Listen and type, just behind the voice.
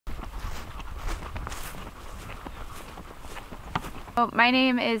My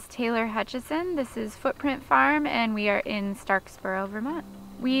name is Taylor Hutchison. This is Footprint Farm and we are in Starksboro, Vermont.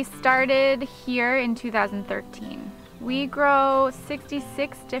 We started here in 2013. We grow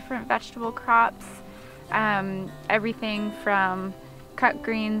 66 different vegetable crops, everything from cut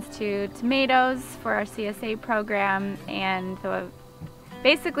greens to tomatoes for our CSA program, and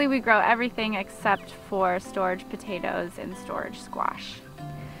basically we grow everything except for storage potatoes and storage squash.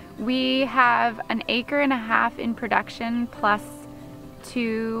 We have an 1.5 acres in production plus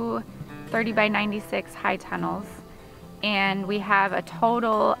 2 30 by 96 high tunnels, and we have a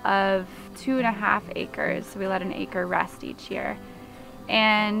total of 2.5 acres. So we let an acre rest each year.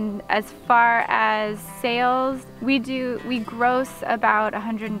 And as far as sales, we gross about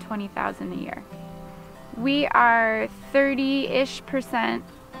 $120,000 a year. We are 30-ish%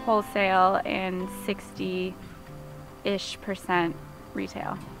 wholesale and 60-ish%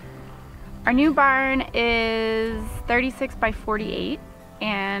 retail. Our new barn is 36 by 48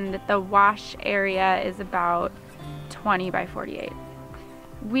 and the wash area is about 20 by 48.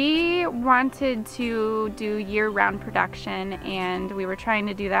 We wanted to do year-round production and we were trying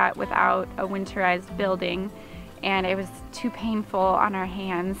to do that without a winterized building, and it was too painful on our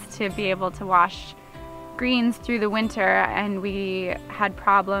hands to be able to wash greens through the winter, and we had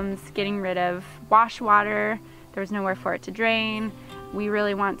problems getting rid of wash water. There was nowhere for it to drain. We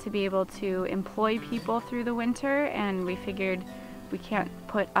really want to be able to employ people through the winter, and we figured we can't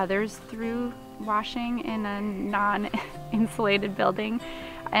put others through washing in a non-insulated building.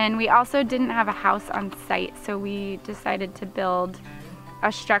 And we also didn't have a house on site, so we decided to build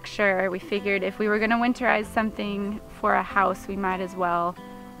a structure. We figured if we were going to winterize something for a house, we might as well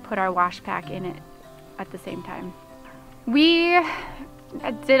put our wash pack in it at the same time. We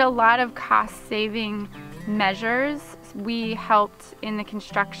did a lot of cost-saving measures. We helped in the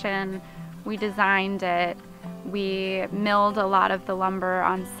construction, we designed it, we milled a lot of the lumber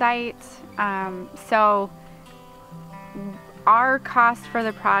on site. So our cost for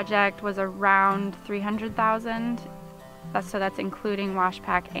the project was around $300,000. So that's including wash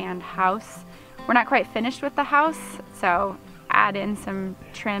pack and house. We're not quite finished with the house, so add in some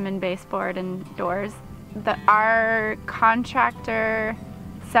trim and baseboard and doors. Our contractor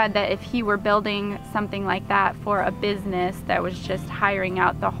said that if he were building something like that for a business that was just hiring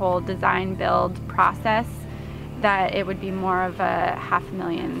out the whole design build process, that it would be more of a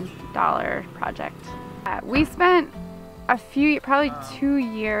 $500,000 project. We spent probably 2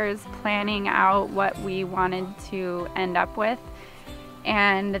 years planning out what we wanted to end up with,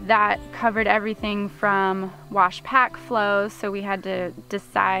 and that covered everything from wash pack flows. So we had to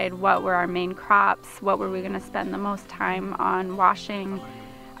decide what were our main crops, what were we going to spend the most time on washing,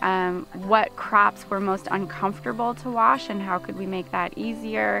 what crops were most uncomfortable to wash and how could we make that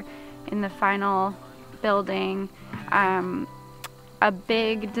easier in the final building. A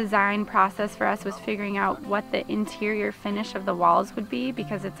big design process for us was figuring out what the interior finish of the walls would be,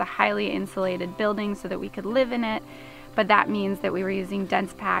 because it's a highly insulated building so that we could live in it, but that means that we were using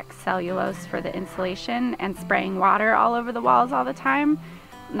dense pack cellulose for the insulation and spraying water all over the walls all the time.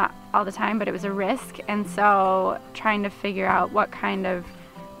 Not all the time, but it was a risk, and so trying to figure out what kind of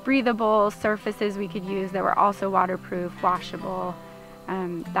breathable surfaces we could use that were also waterproof, washable.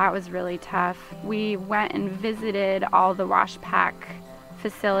 That was really tough. We went and visited all the wash pack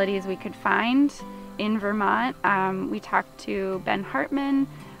facilities we could find in Vermont. We talked to Ben Hartman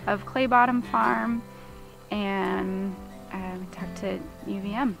of Clay Bottom Farm, and we talked to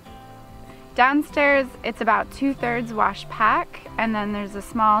UVM. Downstairs, it's about 2/3 wash pack, and then there's a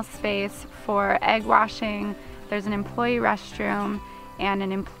small space for egg washing. There's an employee restroom and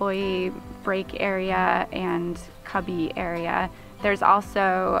an employee break area and cubby area. There's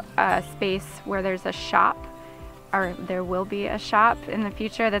also a space where there's a shop, or there will be a shop in the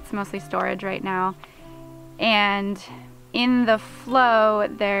future. That's mostly storage right now. And in the flow,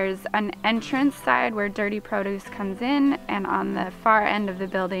 there's an entrance side where dirty produce comes in, and on the far end of the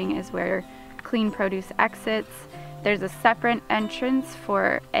building is where clean produce exits. There's a separate entrance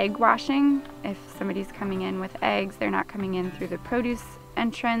for egg washing. If somebody's coming in with eggs, they're not coming in through the produce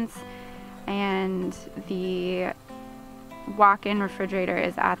entrance. And the walk-in refrigerator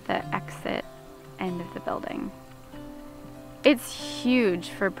is at the exit end of the building. It's huge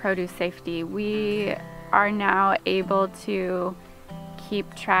for produce safety. We are now able to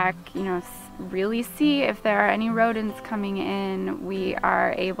keep track, really see if there are any rodents coming in. We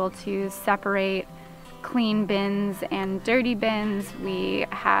are able to separate clean bins and dirty bins. We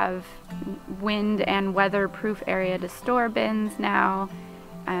have wind and weather-proof area to store bins now.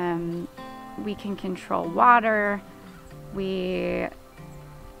 We can control water. We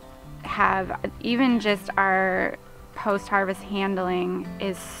have even just our post-harvest handling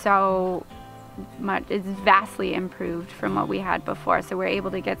is vastly improved from what we had before. So we're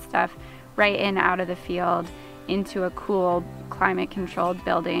able to get stuff right in out of the field into a cool climate-controlled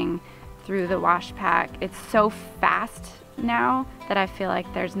building through the wash pack. It's so fast now that I feel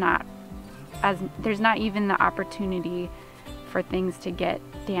like there's not even the opportunity for things to get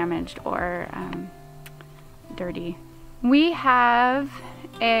damaged or dirty. We have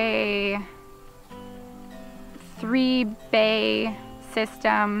a 3-bay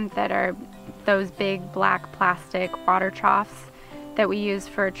system that are those big black plastic water troughs that we use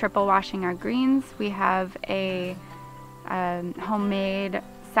for triple washing our greens. We have a homemade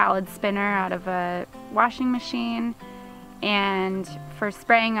salad spinner out of a washing machine, and for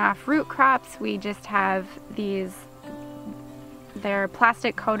spraying off root crops we just have they're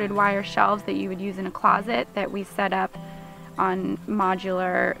plastic coated wire shelves that you would use in a closet that we set up on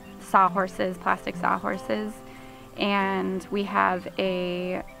modular sawhorses, plastic sawhorses, and we have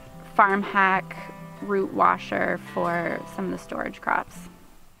a farm hack root washer for some of the storage crops.